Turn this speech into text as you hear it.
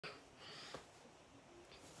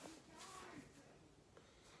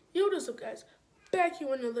Yo, what's up guys? Back here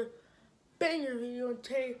with another banger video, and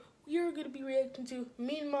today we are going to be reacting to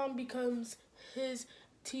Mean Mom Becomes His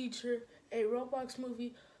Teacher, a Roblox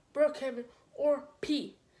movie, Brookhaven, or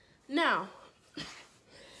P. Now,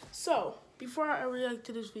 so, before I react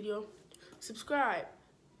to this video, subscribe,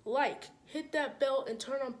 like, hit that bell, and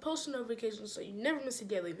turn on post notifications so you never miss a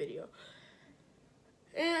daily video.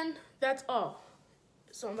 And that's all.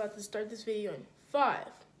 So I'm about to start this video in 5,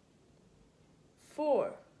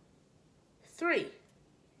 4, 3,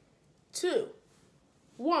 2,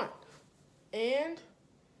 1, and...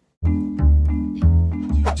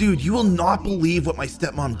 Dude, you will not believe what my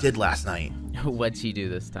stepmom did last night. What'd she do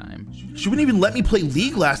this time? She wouldn't even let me play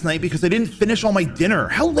League last night because I didn't finish all my dinner.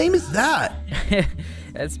 How lame is that?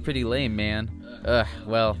 That's pretty lame, man.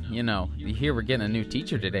 Well, you know, you hear we're getting a new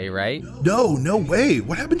teacher today, right? No way.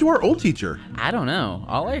 What happened to our old teacher? I don't know.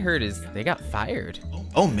 All I heard is they got fired.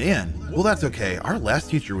 Oh man. Well, that's okay. Our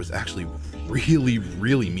last teacher was actually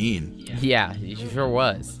really mean. Yeah, he sure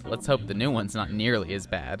was. Let's hope the new one's not nearly as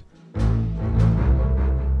bad.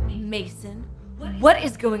 Mason, what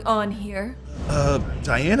is going on here?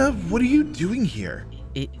 Diana, what are you doing here?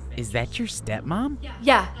 Is that your stepmom?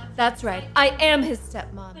 Yeah, that's right. I am his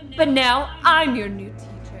stepmom. But now I'm your new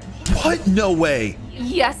teacher. What? No way.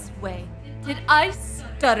 Yes way. Did I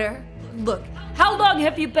stutter? Look, how long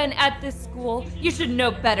have you been at this school? You should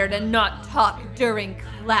know better to not talk during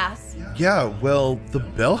class. Yeah, well, the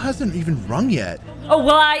bell hasn't even rung yet. Oh,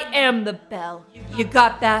 well, I am the bell. You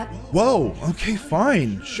got that? Whoa, okay,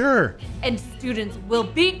 fine, sure. And students will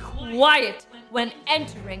be quiet when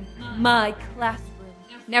entering my classroom.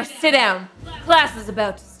 Now sit down. Class is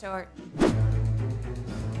about to start.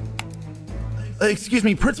 Excuse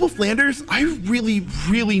me, Principal Flanders, I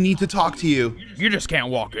really need to talk to you. You just can't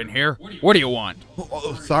walk in here. What do you want?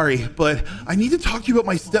 Oh, sorry, but I need to talk to you about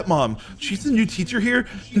my stepmom. She's the new teacher here,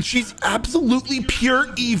 and she's absolutely pure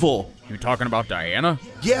evil. You talking about Diana?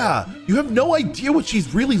 Yeah, you have no idea what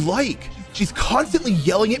she's really like. She's constantly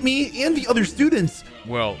yelling at me and the other students.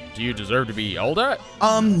 Well, do you deserve to be yelled at?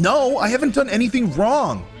 No, I haven't done anything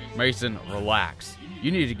wrong. Mason, relax. You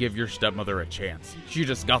need to give your stepmother a chance. She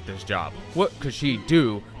just got this job. What could she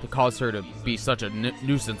do to cause her to be such a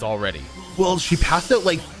nuisance already? Well, she passed out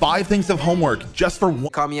like 5 things of homework just for one.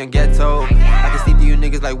 Call me on ghetto. I can see through you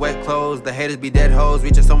niggas like wet clothes. The haters be dead hoes.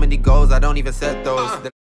 Reaching so many goals, I don't even set those.